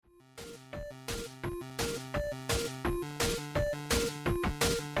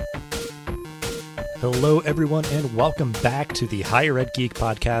Hello, everyone, and welcome back to the Higher Ed Geek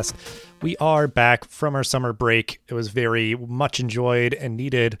podcast. We are back from our summer break. It was very much enjoyed and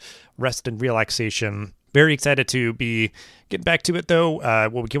needed rest and relaxation. Very excited to be getting back to it, though.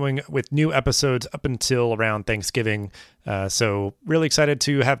 We'll be going with new episodes up until around Thanksgiving. So really excited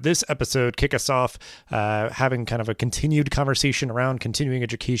to have this episode kick us off, having kind of a continued conversation around continuing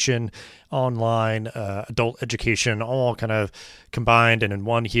education, online, adult education, all kind of combined and in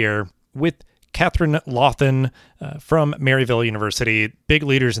one here with Katherine Louthan from Maryville University, big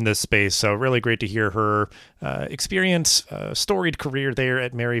leaders in this space. So really great to hear her experience, storied career there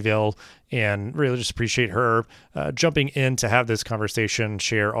at Maryville, and really just appreciate her jumping in to have this conversation,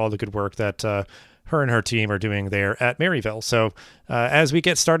 share all the good work that her and her team are doing there at Maryville. So as we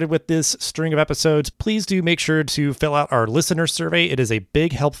get started with this string of episodes, please do make sure to fill out our listener survey. It is a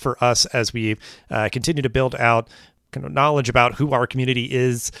big help for us as we continue to build out kind of knowledge about who our community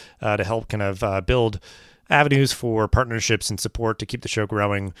is, to help kind of build avenues for partnerships and support to keep the show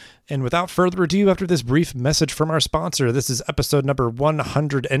growing. And without further ado, after this brief message from our sponsor, this is episode number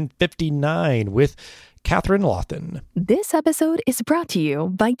 159 with Katherine Louthan. This episode is brought to you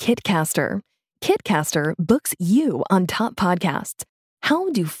by Kitcaster. Kitcaster books you on top podcasts. How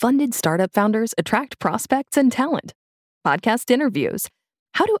do funded startup founders attract prospects and talent? Podcast interviews.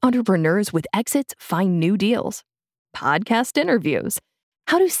 How do entrepreneurs with exits find new deals? Podcast interviews.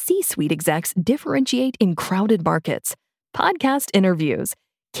 How do C-suite execs differentiate in crowded markets? Podcast interviews.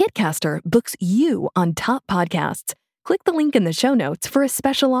 Kitcaster books you on top podcasts. Click the link in the show notes for a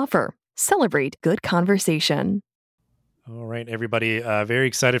special offer. Celebrate good conversation. All right, everybody. Very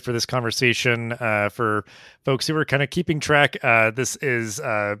excited for this conversation. For folks who are kind of keeping track, this is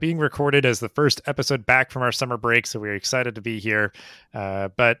being recorded as the first episode back from our summer break, so we're excited to be here.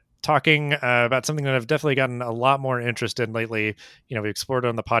 But talking about something that I've definitely gotten a lot more interest in lately. You know, we explored it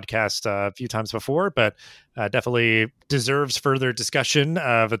on the podcast a few times before, but definitely deserves further discussion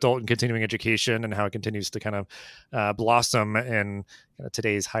of adult and continuing education and how it continues to kind of blossom in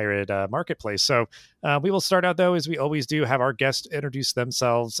today's higher ed marketplace. So we will start out, though, as we always do, have our guests introduce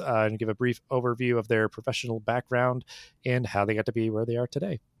themselves and give a brief overview of their professional background and how they got to be where they are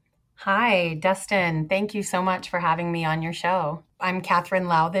today. Hi, Dustin. Thank you so much for having me on your show. I'm Katherine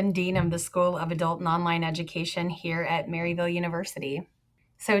Louthan, Dean of the School of Adult and Online Education here at Maryville University.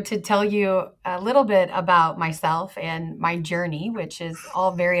 So to tell you a little bit about myself and my journey, which is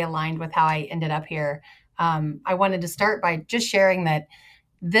all very aligned with how I ended up here, I wanted to start by just sharing that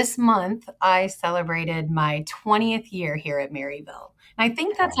this month I celebrated my 20th year here at Maryville. And I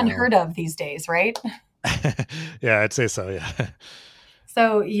think that's unheard of these days, right? Yeah, I'd say so, yeah.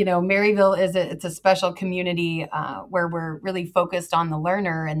 So, you know, Maryville it's a special community where we're really focused on the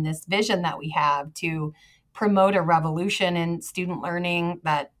learner and this vision that we have to promote a revolution in student learning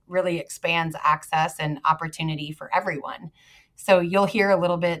that really expands access and opportunity for everyone. So you'll hear a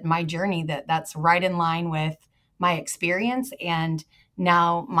little bit my journey that's right in line with my experience and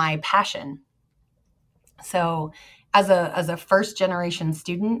now my passion. So as a first generation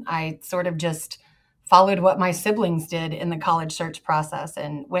student, I sort of just followed what my siblings did in the college search process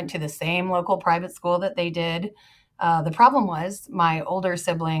and went to the same local private school that they did. The problem was my older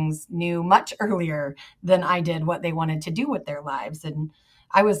siblings knew much earlier than I did what they wanted to do with their lives. And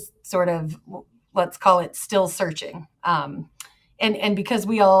I was sort of, let's call it, still searching. And because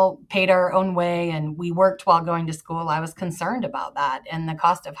we all paid our own way and we worked while going to school, I was concerned about that and the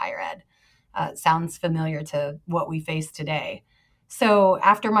cost of higher ed. Sounds familiar to what we face today. So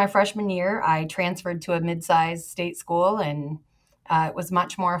after my freshman year, I transferred to a mid-sized state school and it was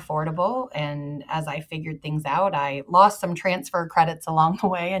much more affordable. And as I figured things out, I lost some transfer credits along the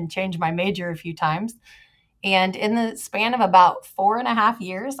way and changed my major a few times. And in the span of about 4.5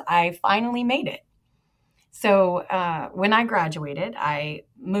 years, I finally made it. So when I graduated, I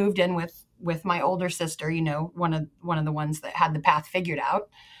moved in with my older sister, you know, one of the ones that had the path figured out.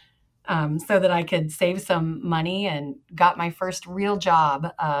 So that I could save some money and got my first real job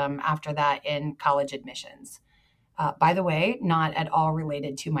after that in college admissions. By the way, not at all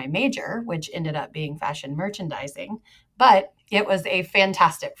related to my major, which ended up being fashion merchandising, but it was a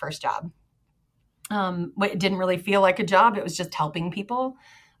fantastic first job. It didn't really feel like a job. It was just helping people.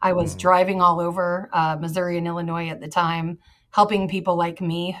 I was driving all over Missouri and Illinois at the time, helping people like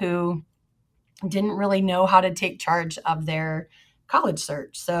me who didn't really know how to take charge of their college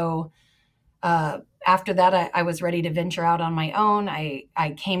search. So after that, I was ready to venture out on my own. I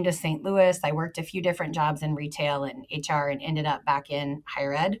came to St. Louis. I worked a few different jobs in retail and HR and ended up back in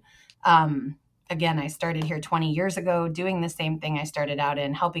higher ed. Again, I started here 20 years ago doing the same thing I started out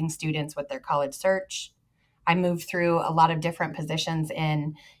in, helping students with their college search. I moved through a lot of different positions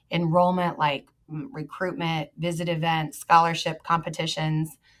in enrollment, like recruitment, visit events, scholarship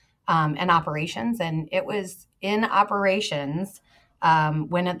competitions, and operations. And it was in operations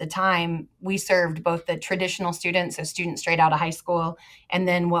when at the time we served both the traditional students, so students straight out of high school, and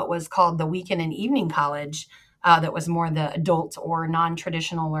then what was called the weekend and evening college, that was more the adult or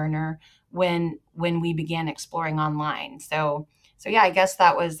non-traditional learner when we began exploring online. So yeah, I guess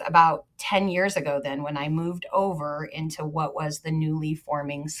that was about 10 years ago then when I moved over into what was the newly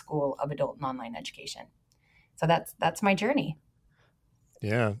forming School of Adult and Online Education. So that's my journey.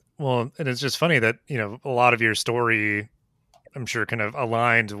 Yeah. Well, and it's just funny that, a lot of your story, I'm sure, kind of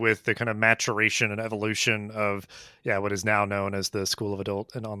aligned with the kind of maturation and evolution of, what is now known as the School of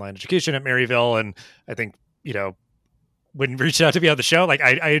Adult and Online Education at Maryville. And I think, when reached out to be on the show, like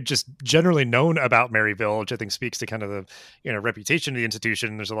I had just generally known about Maryville, which I think speaks to kind of the, reputation of the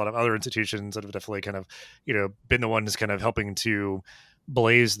institution. There's a lot of other institutions that have definitely kind of, been the ones kind of helping to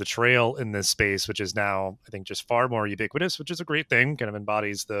blaze the trail in this space, which is now, I think, just far more ubiquitous, which is a great thing, kind of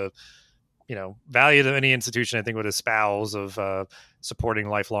embodies the, value that any institution, I think, would espouse of supporting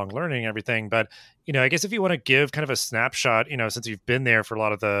lifelong learning and everything. But, I guess if you want to give kind of a snapshot, since you've been there for a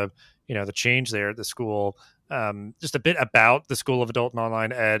lot of the, the change there at the school, just a bit about the School of Adult and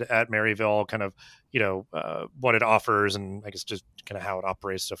Online Ed at Maryville, kind of, what it offers, and I guess just kind of how it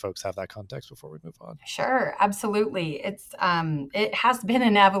operates, so folks have that context before we move on. Sure, absolutely. It has been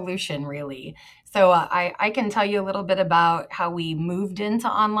an evolution, really. So I can tell you a little bit about how we moved into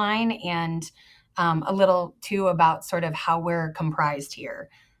online, and a little too about sort of how we're comprised here.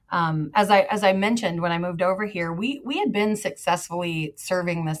 As I mentioned, when I moved over here, we had been successfully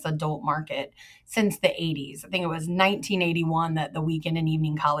serving this adult market since the 80s. I think it was 1981 that the weekend and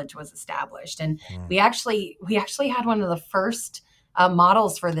evening college was established, and we actually had one of the first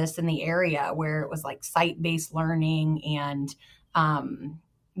models for this in the area, where it was like site-based learning, and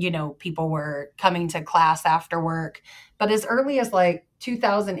people were coming to class after work. But as early as like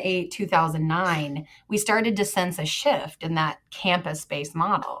 2008, 2009, we started to sense a shift in that campus-based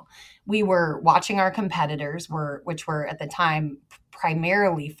model. We were watching our competitors, which were at the time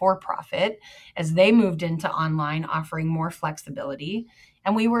primarily for-profit, as they moved into online, offering more flexibility.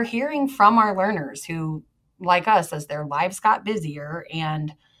 And we were hearing from our learners who, like us, as their lives got busier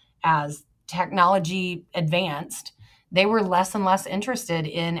and as technology advanced, they were less and less interested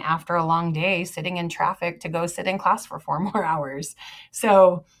in, after a long day, sitting in traffic to go sit in class for 4 more hours.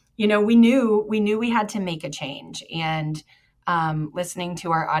 So, we knew we had to make a change. And listening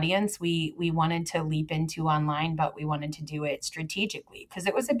to our audience, we wanted to leap into online, but we wanted to do it strategically because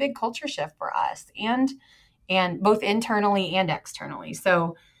it was a big culture shift for us, and both internally and externally.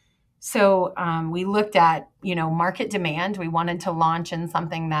 So we looked at, market demand. We wanted to launch in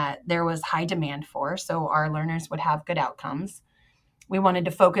something that there was high demand for, so our learners would have good outcomes. We wanted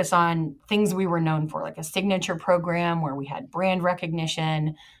to focus on things we were known for, like a signature program where we had brand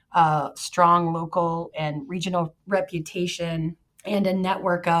recognition, strong local and regional reputation, and a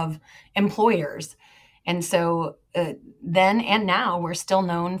network of employers. And so then and now, we're still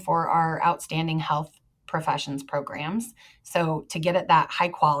known for our outstanding health professions programs. So to get at that high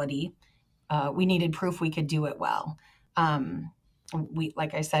quality, we needed proof we could do it well.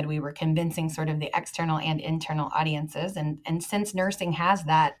 Like I said, we were convincing sort of the external and internal audiences. And since nursing has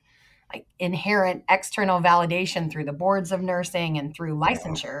that like inherent external validation through the boards of nursing and through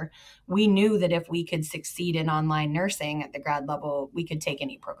licensure, we knew that if we could succeed in online nursing at the grad level, we could take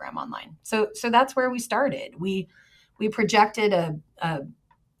any program online. So that's where we started. We projected a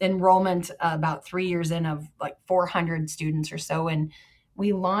enrollment about 3 years in of like 400 students or so. And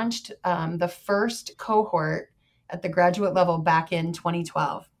we launched the first cohort at the graduate level back in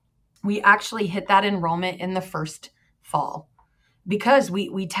 2012. We actually hit that enrollment in the first fall because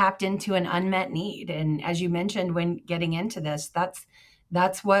we tapped into an unmet need. And as you mentioned, when getting into this,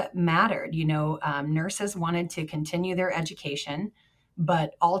 that's what mattered. Nurses wanted to continue their education,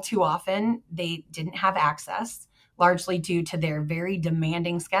 but all too often they didn't have access, largely due to their very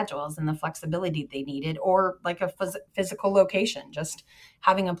demanding schedules and the flexibility they needed, or like a physical location, just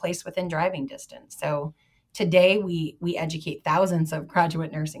having a place within driving distance. So today we educate thousands of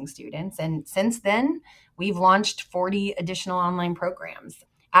graduate nursing students. And since then, we've launched 40 additional online programs.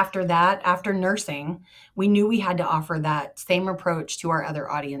 After that, after nursing, we knew we had to offer that same approach to our other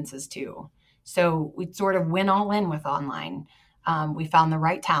audiences too. So we sort of went all in with online. We found the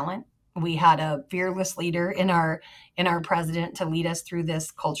right talent. We had a fearless leader in our president to lead us through this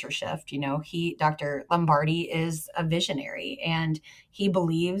culture shift. Dr. Lombardi is a visionary, and he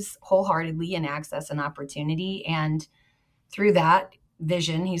believes wholeheartedly in access and opportunity. And through that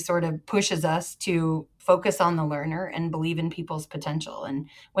vision, he sort of pushes us to focus on the learner and believe in people's potential. And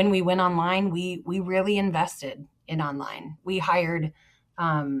when we went online, we really invested in online. We hired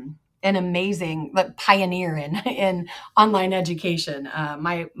an amazing pioneer in online education.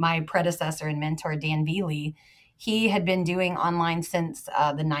 My predecessor and mentor, Dan Veely, he had been doing online since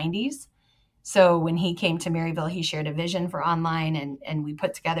the 90s. So when he came to Maryville, he shared a vision for online, and we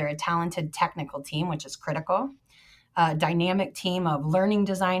put together a talented technical team, which is critical, a dynamic team of learning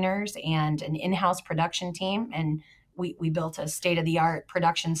designers and an in-house production team. And we built a state-of-the-art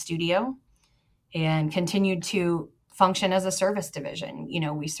production studio and continued to function as a service division.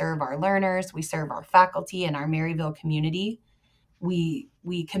 We serve our learners, we serve our faculty and our Maryville community. We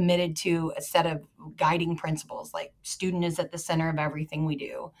committed to a set of guiding principles, like student is at the center of everything we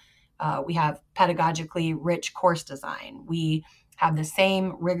do. We have pedagogically rich course design. We have the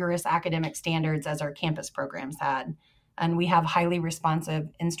same rigorous academic standards as our campus programs had, and we have highly responsive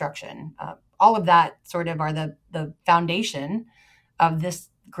instruction. All of that sort of are the foundation of this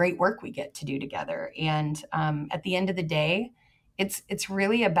great work we get to do together. And at the end of the day, it's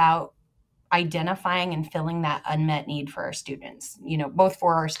really about identifying and filling that unmet need for our students, both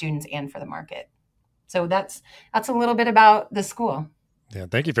for our students and for the market. So that's a little bit about the school. Yeah,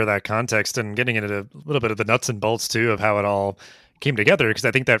 thank you for that context and getting into a little bit of the nuts and bolts too of how it all came together, because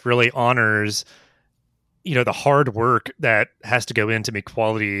I think that really honors, the hard work that has to go in to make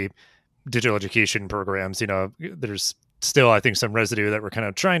quality digital education programs. There's still, I think, some residue that we're kind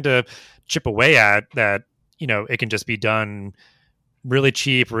of trying to chip away at, that, it can just be done really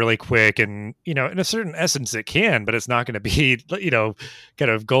cheap, really quick. And, in a certain essence it can, but it's not going to be,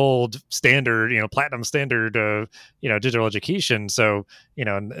 kind of gold standard, platinum standard, digital education. So,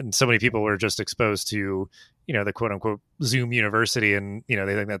 and so many people were just exposed to, the quote unquote Zoom university. And, they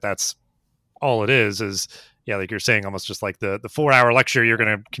think that that's all it is, yeah, like you're saying, almost just like the 4-hour lecture you're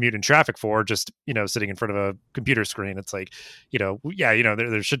going to commute in traffic for, just, sitting in front of a computer screen. It's like,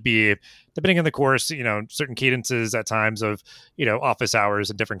 there should be, depending on the course, certain cadences at times of, office hours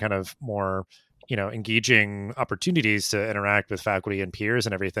and different kind of more, engaging opportunities to interact with faculty and peers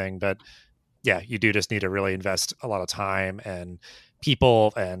and everything. But yeah, you do just need to really invest a lot of time and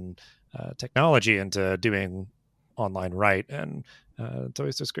people and technology into doing online right. And it's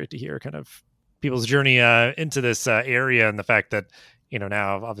always just great to hear kind of people's journey into this area, and the fact that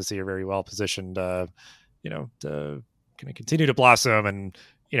now obviously you're very well positioned to kind of continue to blossom. And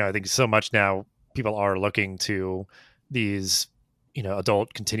I think so much now people are looking to these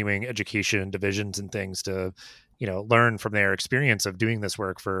adult continuing education divisions and things to learn from their experience of doing this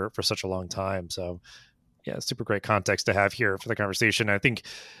work for such a long time. So yeah, super great context to have here for the conversation. I think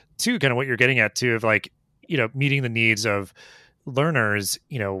too, kind of what you're getting at too, of like meeting the needs of learners.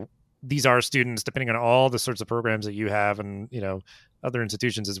 These are students, depending on all the sorts of programs that you have and, other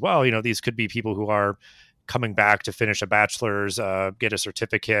institutions as well. These could be people who are coming back to finish a bachelor's, get a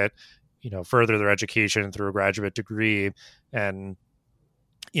certificate, further their education through a graduate degree. And,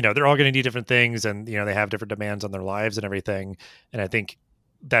 they're all going to need different things, and, they have different demands on their lives and everything. And I think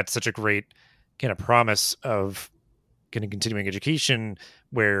that's such a great kind of promise of kind of continuing education,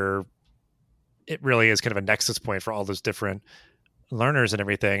 where it really is kind of a nexus point for all those different learners and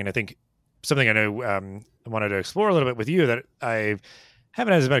everything. And I think something I know I wanted to explore a little bit with you that I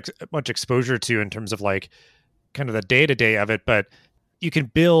haven't had as much exposure to in terms of like kind of the day-to-day of it, but you can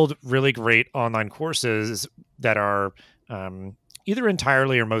build really great online courses that are either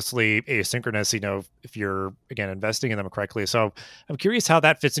entirely or mostly asynchronous, if you're, again, investing in them correctly. So I'm curious how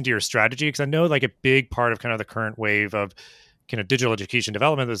that fits into your strategy, because I know like a big part of kind of the current wave of kind of digital education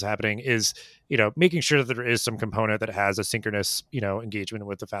development that's happening is, making sure that there is some component that has a synchronous, engagement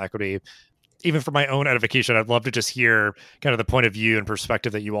with the faculty. Even for my own edification, I'd love to just hear kind of the point of view and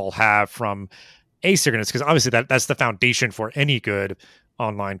perspective that you all have from asynchronous, because obviously that's the foundation for any good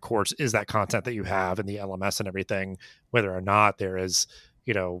online course, is that content that you have in the LMS and everything, whether or not there is,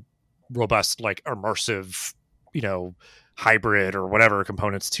 robust, like immersive, hybrid or whatever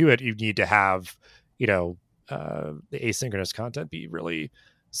components to it. You need to have, the asynchronous content be really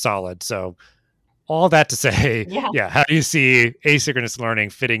solid. So all that to say, yeah, how do you see asynchronous learning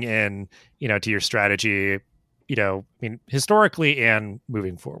fitting in, to your strategy, historically and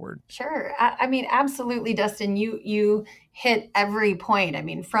moving forward? Sure. I mean, absolutely, Dustin, you hit every point. I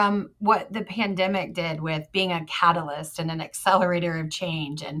mean, from what the pandemic did with being a catalyst and an accelerator of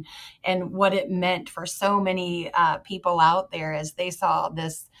change, and what it meant for so many people out there as they saw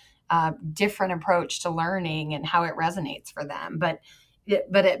this different approach to learning and how it resonates for them. But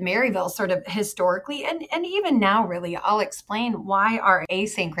at Maryville, sort of historically, and even now, really, I'll explain why our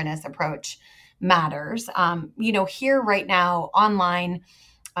asynchronous approach matters. Here right now, online,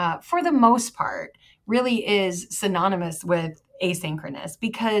 for the most part, really is synonymous with asynchronous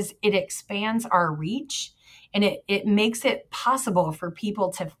because it expands our reach and it makes it possible for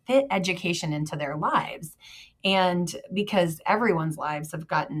people to fit education into their lives. And because everyone's lives have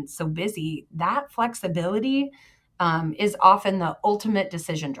gotten so busy, that flexibility is often the ultimate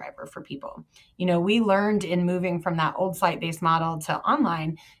decision driver for people. We learned in moving from that old site-based model to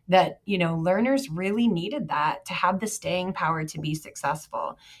online that, learners really needed that to have the staying power to be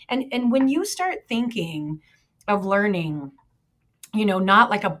successful. And when you start thinking of learning, not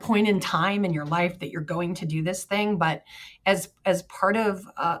like a point in time in your life that you're going to do this thing, but as part of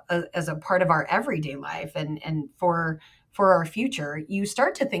as a part of our everyday life and for our future, you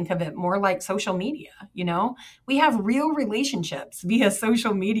start to think of it more like social media. We have real relationships via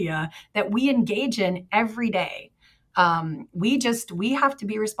social media that we engage in every day. We have to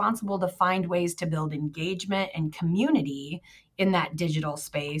be responsible to find ways to build engagement and community in that digital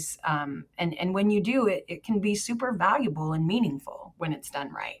space. And when you do, it can be super valuable and meaningful when it's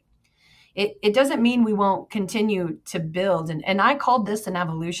done right. It doesn't mean we won't continue to build. And I called this an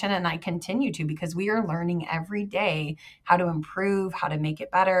evolution, and I continue to, because we are learning every day how to improve, how to make it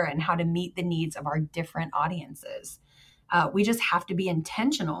better, and how to meet the needs of our different audiences. We just have to be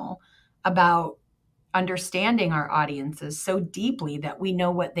intentional about understanding our audiences so deeply that we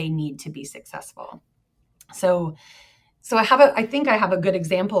know what they need to be successful. So I think I have a good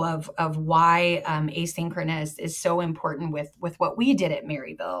example of why asynchronous is so important with what we did at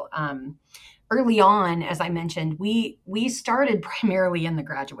Maryville. Early on, as I mentioned, we started primarily in the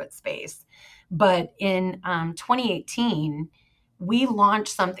graduate space, but in 2018, we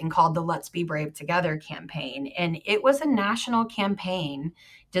launched something called the Let's Be Brave Together campaign. And it was a national campaign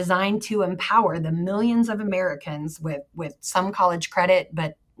designed to empower the millions of Americans with some college credit,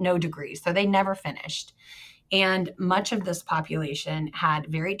 but no degree. So they never finished. And much of this population had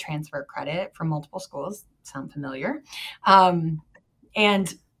varied transfer credit from multiple schools. Sound familiar?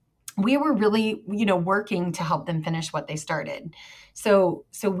 And we were really, working to help them finish what they started. So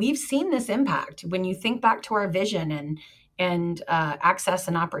we've seen this impact. When you think back to our vision and access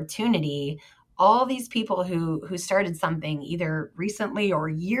and opportunity, all these people who started something either recently or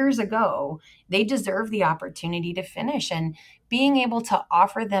years ago, they deserve the opportunity to finish. And being able to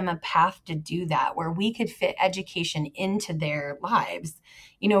offer them a path to do that, where we could fit education into their lives,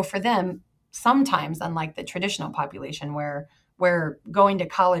 for them, sometimes, unlike the traditional population where going to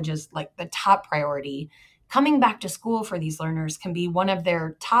college is like the top priority, coming back to school for these learners can be one of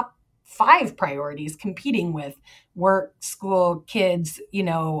their top 5 priorities, competing with work, school, kids,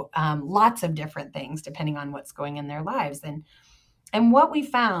 lots of different things depending on what's going in their lives. And what we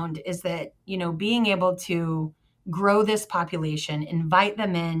found is that, being able to grow this population, invite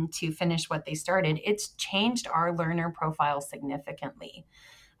them in to finish what they started, it's changed our learner profile significantly.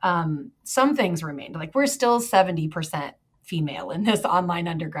 Some things remained, like we're still 70% female in this online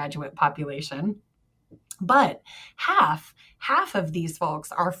undergraduate population, but half of these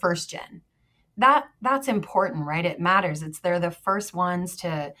folks are first gen. That's important, right? It matters. They're the first ones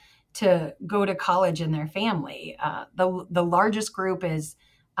to go to college in their family. The largest group is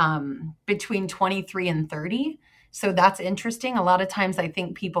between 23 and 30. So that's interesting. A lot of times I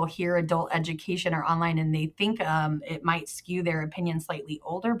think people hear adult education or online and they think it might skew their opinion slightly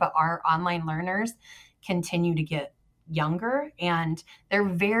older, but our online learners continue to get younger and they're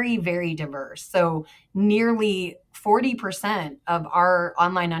very, very diverse. So nearly 40% of our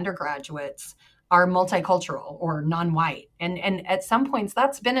online undergraduates are multicultural or non-white. And at some points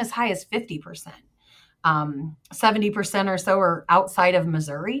that's been as high as 50%. 70% or so are outside of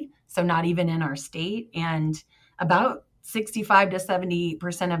Missouri, so not even in our state. And about 65 to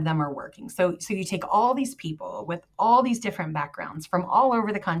 70% of them are working. So you take all these people with all these different backgrounds from all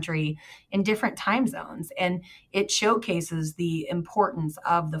over the country in different time zones, and it showcases the importance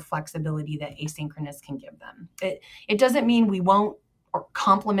of the flexibility that asynchronous can give them. It doesn't mean we won't or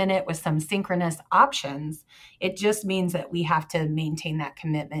complement it with some synchronous options. It just means that we have to maintain that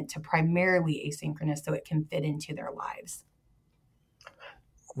commitment to primarily asynchronous so it can fit into their lives.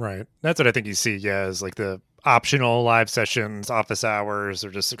 Right. That's what I think you see, is like the optional live sessions, office hours, or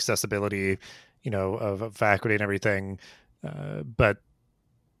just accessibility, of faculty and everything. But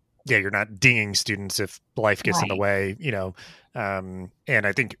yeah, you're not dinging students if life gets in the way, and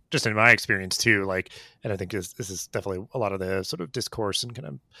I think just in my experience too, and I think this is definitely a lot of the sort of discourse and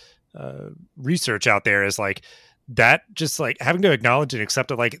kind of research out there is that just having to acknowledge and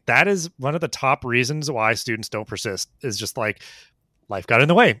accept it, that is one of the top reasons why students don't persist is just life got in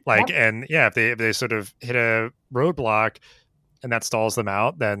the way. Yep. And yeah, if they sort of hit a roadblock and that stalls them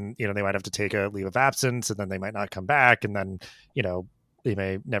out, then, they might have to take a leave of absence and then they might not come back. And then, they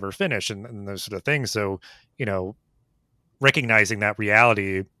may never finish and those sort of things. So, recognizing that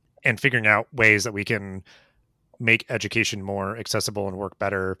reality and figuring out ways that we can make education more accessible and work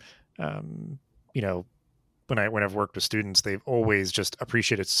better. You know, when I've worked with students, they've always just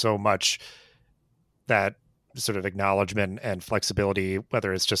appreciated so much that sort of acknowledgement and flexibility,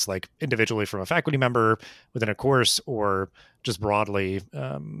 whether it's just like individually from a faculty member within a course or just broadly,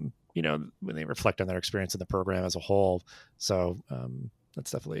 when they reflect on their experience in the program as a whole. So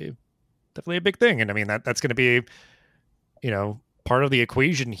that's definitely a big thing. And I mean, that's going to be, part of the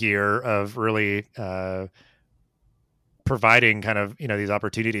equation here of really providing kind of, these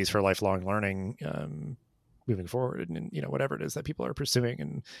opportunities for lifelong learning moving forward and, whatever it is that people are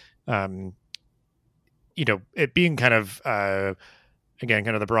pursuing. And, it being kind of, again,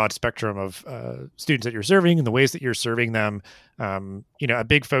 kind of the broad spectrum of students that you're serving and the ways that you're serving them. A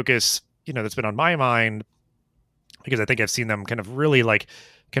big focus, that's been on my mind, because I think I've seen them kind of really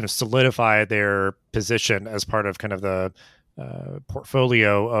kind of solidify their position as part of kind of the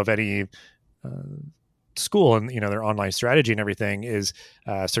portfolio of any school and, their online strategy and everything is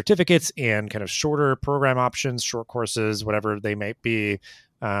certificates and kind of shorter program options, short courses, whatever they might be.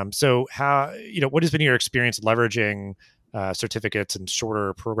 So how, what has been your experience leveraging certificates and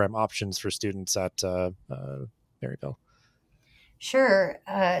shorter program options for students at Maryville? Sure.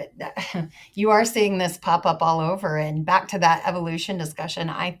 You are seeing this pop up all over. And back to that evolution discussion,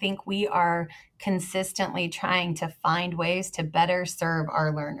 I think we are consistently trying to find ways to better serve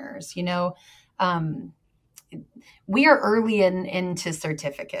our learners. We are early into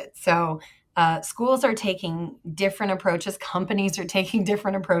certificates. So schools are taking different approaches. Companies are taking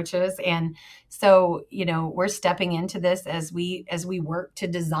different approaches. And so, we're stepping into this as we work to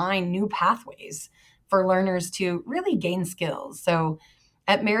design new pathways for learners to really gain skills. So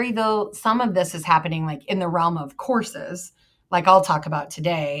at Maryville, some of this is happening like in the realm of courses, like I'll talk about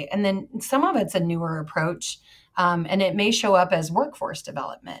today. And then some of it's a newer approach. And it may show up as workforce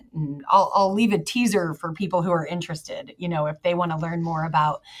development. And I'll leave a teaser for people who are interested, if they want to learn more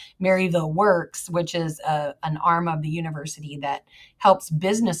about Maryville Works, which is an arm of the university that helps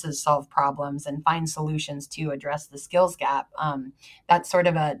businesses solve problems and find solutions to address the skills gap. That's sort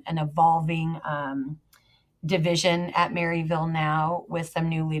of an evolving division at Maryville now, with some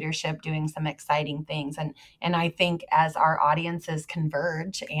new leadership doing some exciting things. And I think as our audiences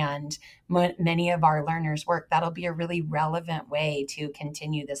converge and many of our learners work, that'll be a really relevant way to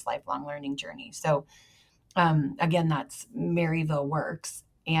continue this lifelong learning journey. So again, that's Maryville Works.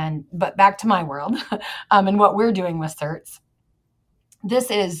 But back to my world and what we're doing with certs. This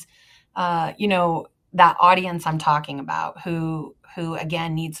is, that audience I'm talking about who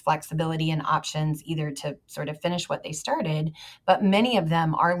again needs flexibility and options either to sort of finish what they started, but many of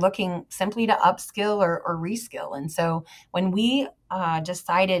them are looking simply to upskill or reskill. And so when we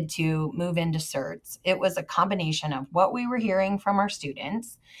decided to move into certs, it was a combination of what we were hearing from our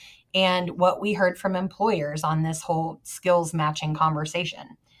students and what we heard from employers on this whole skills matching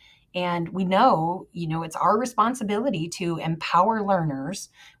conversation. And we know, it's our responsibility to empower learners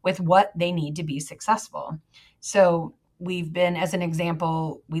with what they need to be successful. So we've been, as an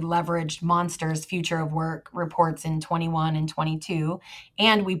example, we leveraged Monster's Future of Work reports in 21 and 22,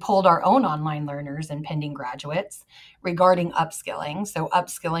 and we pulled our own online learners and pending graduates regarding upskilling. So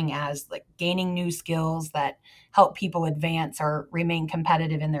upskilling as like gaining new skills that help people advance or remain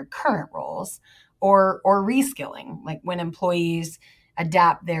competitive in their current roles, or reskilling, like when employees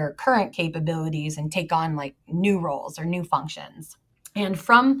adapt their current capabilities and take on like new roles or new functions. And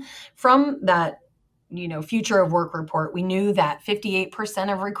from that, Future of Work report, we knew that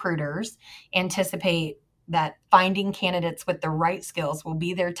 58% of recruiters anticipate that finding candidates with the right skills will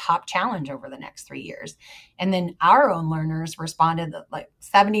be their top challenge over the next 3 years. And then our own learners responded that like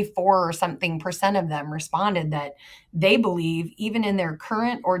 74 or something percent of them responded that they believe even in their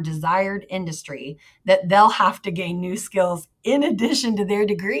current or desired industry that they'll have to gain new skills in addition to their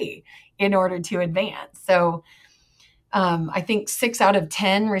degree in order to advance. So I think 6 out of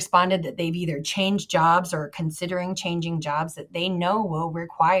 10 responded that they've either changed jobs or considering changing jobs that they know will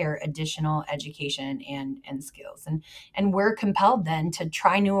require additional education and skills. And we're compelled then to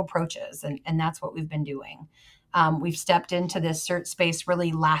try new approaches. And that's what we've been doing. We've stepped into this cert space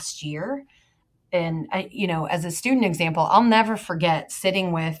really last year. And, as a student example, I'll never forget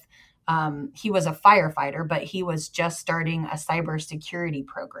sitting with he was a firefighter, but he was just starting a cybersecurity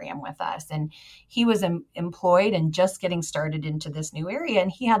program with us. And he was employed and just getting started into this new area.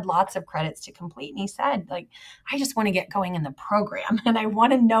 And he had lots of credits to complete. And he said, I just want to get going in the program and I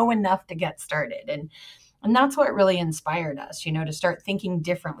want to know enough to get started. And that's what really inspired us, to start thinking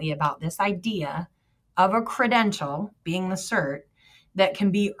differently about this idea of a credential being the cert that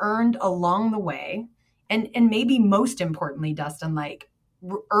can be earned along the way. And maybe most importantly, Dustin, like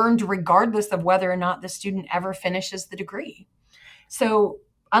earned regardless of whether or not the student ever finishes the degree. So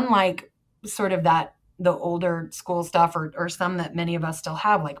unlike sort of the older school stuff or some that many of us still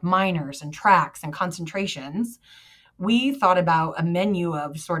have, like minors and tracks and concentrations, we thought about a menu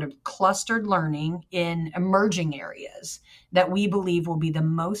of sort of clustered learning in emerging areas that we believe will be the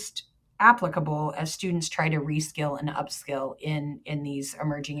most applicable as students try to reskill and upskill in these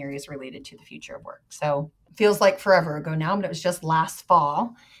emerging areas related to the future of work. So it feels like forever ago now, but it was just last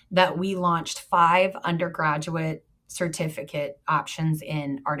fall that we launched 5 undergraduate certificate options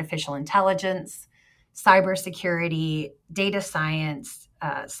in artificial intelligence, cybersecurity, data science,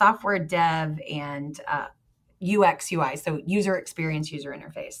 software dev, and UX, UI, so user experience, user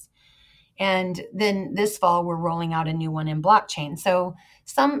interface. And then this fall, we're rolling out a new one in blockchain. So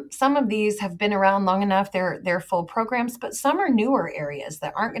some of these have been around long enough, they're full programs, but some are newer areas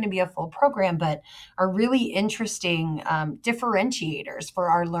that aren't going to be a full program, but are really interesting differentiators for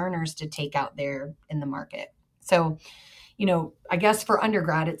our learners to take out there in the market. So, I guess for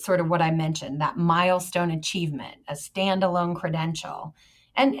undergrad, it's sort of what I mentioned, that milestone achievement, a standalone credential.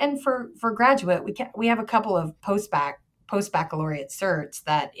 And for graduate, we have a couple of post-baccalaureate certs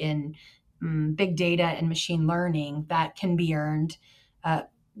that in big data and machine learning that can be earned.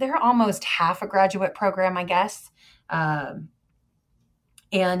 They're almost half a graduate program, I guess.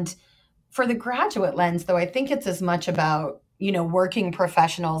 And for the graduate lens, though, I think it's as much about working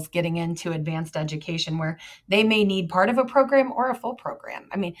professionals getting into advanced education where they may need part of a program or a full program.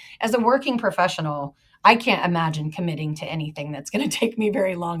 I mean, as a working professional, I can't imagine committing to anything that's going to take me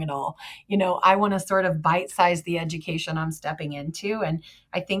very long at all. I want to sort of bite-size the education I'm stepping into, and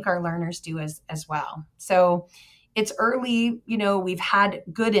I think our learners do as well. So it's early, we've had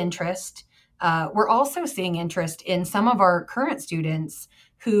good interest. We're also seeing interest in some of our current students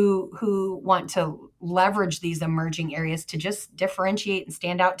who want to leverage these emerging areas to just differentiate and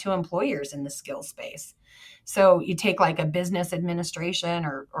stand out to employers in the skill space. So you take like a business administration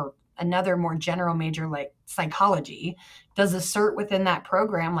or another more general major like psychology, does a cert within that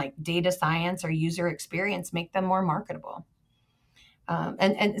program like data science or user experience make them more marketable?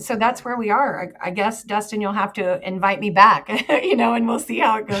 And so that's where we are. I guess, Dustin, you'll have to invite me back, and we'll see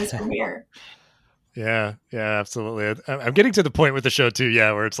how it goes from here. Yeah, absolutely. I'm getting to the point with the show too,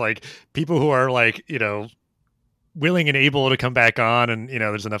 where it's like people who are like, willing and able to come back on, and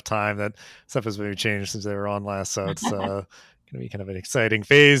there's enough time that stuff has maybe changed since they were on last, so it's going to be kind of an exciting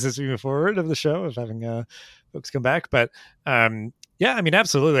phase as we move forward of the show of having folks come back. But I mean,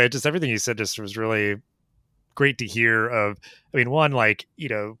 absolutely, just everything you said just was really great to hear. One, like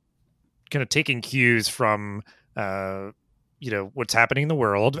kind of taking cues from what's happening in the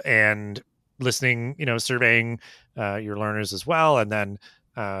world and listening, surveying your learners as well. And then,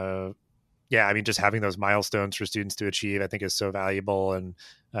 just having those milestones for students to achieve, I think is so valuable. And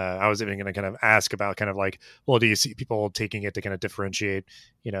I was even going to kind of ask about kind of like, well, do you see people taking it to kind of differentiate,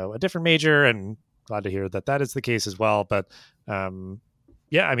 a different major? And glad to hear that is the case as well. But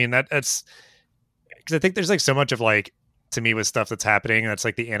that's because I think there's like so much of like, to me, with stuff that's happening, that's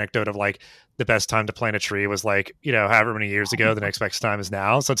like the anecdote of like the best time to plant a tree was like, however many years ago, the next best time is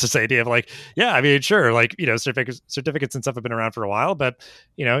now. So it's this idea of like, sure, like, certificates and stuff have been around for a while, but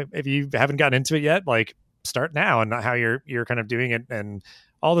if you haven't gotten into it yet, like start now, and not how you're kind of doing it, and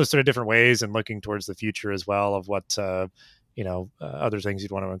all those sort of different ways, and looking towards the future as well of what, other things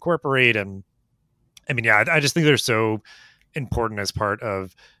you'd want to incorporate. And I just think they're so important as part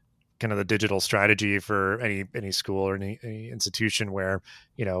of kind of the digital strategy for any school or any institution where,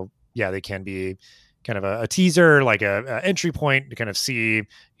 they can be kind of a teaser, like a entry point to kind of see,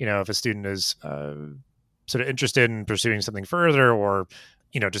 if a student is sort of interested in pursuing something further, or,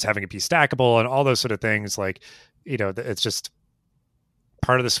 just having it be stackable and all those sort of things. Like, it's just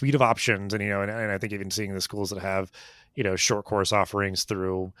part of the suite of options. And, and I think even seeing the schools that have, short course offerings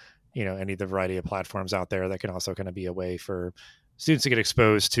through, any of the variety of platforms out there, that can also kind of be a way for students to get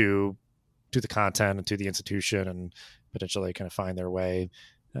exposed to the content and to the institution, and potentially kind of find their way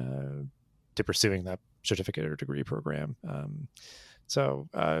to pursuing that certificate or degree program.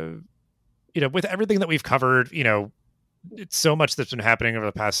 With everything that we've covered, it's so much that's been happening over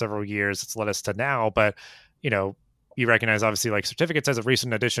the past several years. It's led us to now, but, you recognize obviously like certificates as a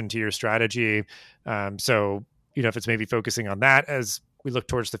recent addition to your strategy. If it's maybe focusing on that as we look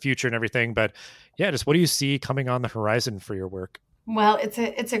towards the future and everything, but just what do you see coming on the horizon for your work? Well,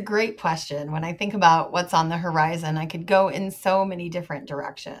 it's a great question. When I think about what's on the horizon, I could go in so many different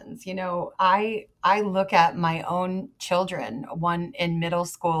directions. I look at my own children, one in middle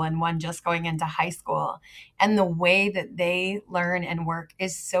school and one just going into high school, and the way that they learn and work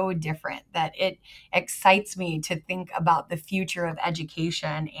is so different that it excites me to think about the future of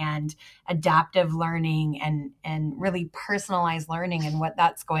education and adaptive learning and really personalized learning and what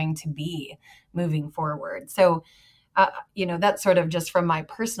that's going to be moving forward. So that's sort of just from my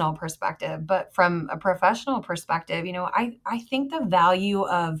personal perspective, but from a professional perspective, I think the value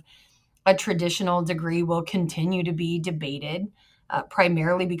of a traditional degree will continue to be debated,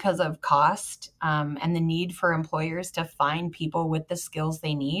 primarily because of cost, and the need for employers to find people with the skills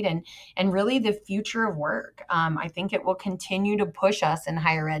they need, and really the future of work. I think it will continue to push us in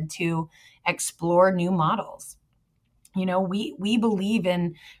higher ed to explore new models. We believe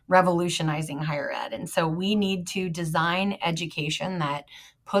in revolutionizing higher ed, and so we need to design education that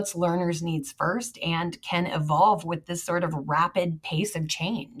puts learners' needs first and can evolve with this sort of rapid pace of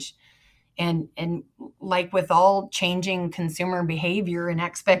change. And like with all changing consumer behavior and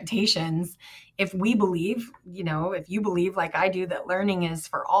expectations, if we believe, if you believe like I do that learning is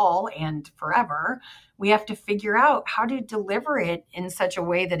for all and forever, we have to figure out how to deliver it in such a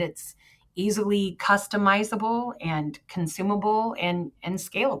way that it's easily customizable and consumable and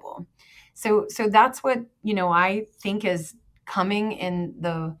scalable. So that's what I think is coming in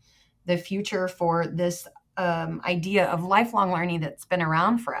the future for this idea of lifelong learning that's been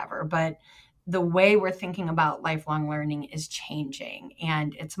around forever. But the way we're thinking about lifelong learning is changing,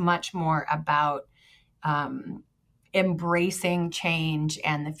 and it's much more about um, embracing change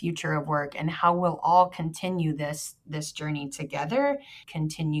and the future of work, and how we'll all continue this journey together,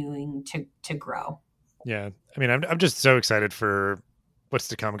 continuing to grow. Yeah. I mean, I'm just so excited for what's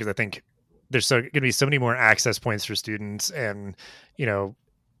to come because I think there's going to be so many more access points for students and, you know,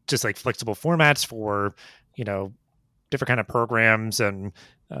 just like flexible formats for, you know, different kind of programs. And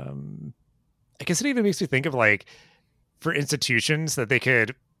I guess it even makes me think of like for institutions that they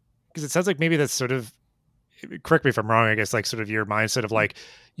could, because it sounds like maybe that's sort of, correct me if I'm wrong, I guess like sort of your mindset of like,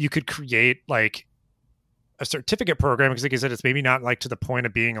 you could create like a certificate program, because like I said, it's maybe not like to the point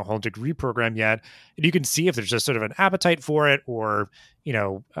of being a whole degree program yet. And you can see if there's just sort of an appetite for it, or, you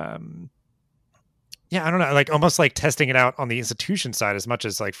know, yeah, I don't know, like almost like testing it out on the institution side as much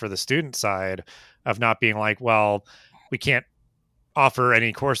as like for the student side of not being like, well, we can't offer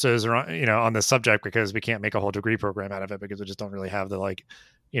any courses or, you know, on this subject because we can't make a whole degree program out of it because we just don't really have the like,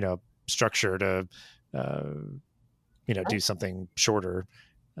 you know, structure to, uh, you know, do something shorter.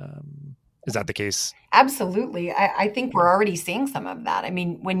 Is that the case? Absolutely. I think we're already seeing some of that. I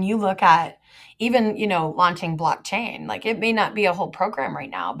mean, when you look at even, launching blockchain, like it may not be a whole program right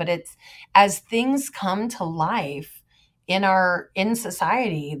now, but it's as things come to life in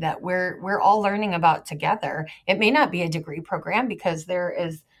society that we're all learning about together. It may not be a degree program because there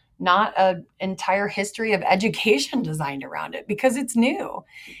is not an entire history of education designed around it because it's new.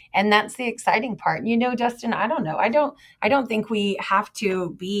 And that's the exciting part. Justin, I don't know. I don't think we have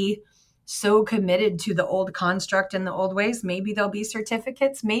to be so committed to the old construct and the old ways. Maybe there'll be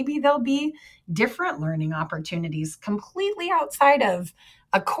certificates, maybe there'll be different learning opportunities completely outside of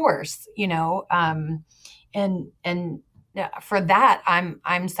a course, and for that,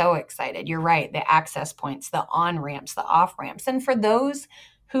 I'm so excited. You're right. The access points, the on ramps, the off ramps, and for those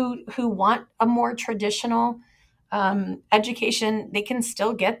who want a more traditional education, they can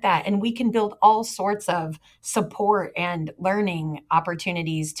still get that. And we can build all sorts of support and learning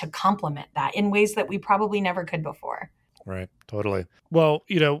opportunities to complement that in ways that we probably never could before. Right. Totally. Well,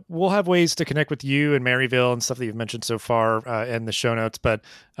 you know, we'll have ways to connect with you and Maryville and stuff that you've mentioned so far in the show notes. But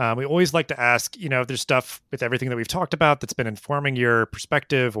we always like to ask, you know, if there's stuff with everything that we've talked about that's been informing your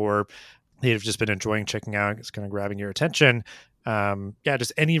perspective or you've just been enjoying checking out, it's kind of grabbing your attention. Yeah,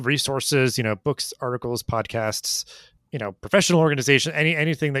 just any resources, you know, books, articles, podcasts, you know, professional organization,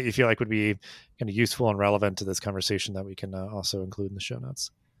 anything that you feel like would be kind of useful and relevant to this conversation that we can also include in the show notes.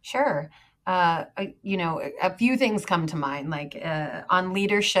 Sure. A few things come to mind, like on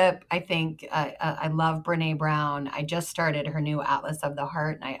leadership. I think I love Brene Brown. I just started her new Atlas of the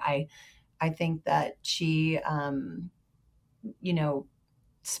Heart, and I think that she,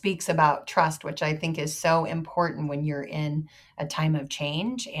 speaks about trust, which I think is so important when you're in a time of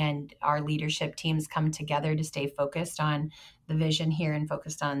change, and our leadership teams come together to stay focused on the vision here and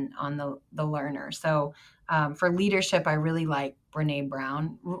focused on the learner. So for leadership, I really like Brene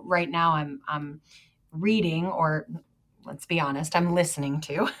Brown. Right now I'm reading, or let's be honest, I'm listening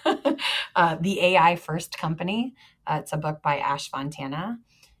to The AI First Company. It's a book by Ash Fontana.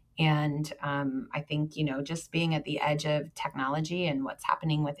 And I think, just being at the edge of technology and what's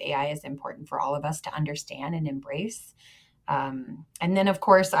happening with AI is important for all of us to understand and embrace. And then, of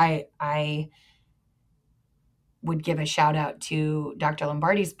course, I would give a shout out to Dr.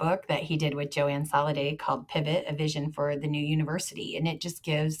 Lombardi's book that he did with Joanne Soliday called Pivot, A Vision for the New University. And it just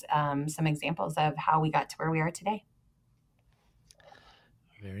gives some examples of how we got to where we are today.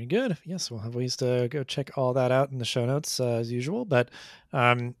 Very good. Yes, we'll have ways to go check all that out in the show notes as usual. But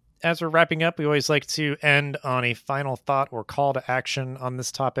as we're wrapping up, we always like to end on a final thought or call to action on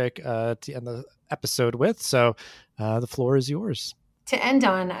this topic to end the episode with. So the floor is yours. To end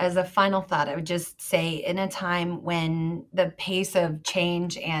on, as a final thought, I would just say, in a time when the pace of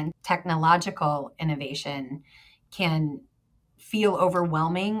change and technological innovation can feel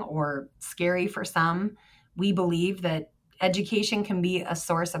overwhelming or scary for some, we believe that education can be a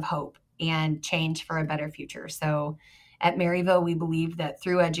source of hope and change for a better future. So at Maryville, we believe that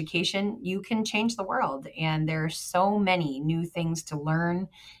through education, you can change the world. And there are so many new things to learn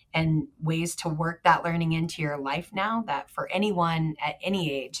and ways to work that learning into your life now that for anyone at any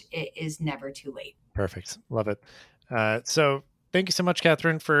age, it is never too late. Perfect. Love it. So thank you so much,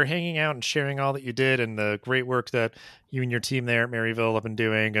 Katherine, for hanging out and sharing all that you did and the great work that you and your team there at Maryville have been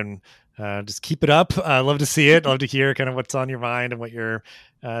doing. And just keep it up. I love to see it. Love to hear kind of what's on your mind and what you're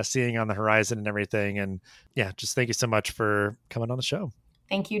seeing on the horizon and everything. And yeah, just thank you so much for coming on the show.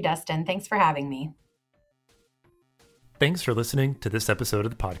 Thank you, Dustin. Thanks for having me. Thanks for listening to this episode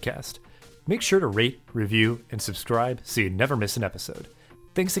of the podcast. Make sure to rate, review, and subscribe so you never miss an episode.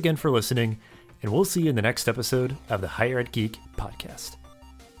 Thanks again for listening, and we'll see you in the next episode of the Higher Ed Geek podcast.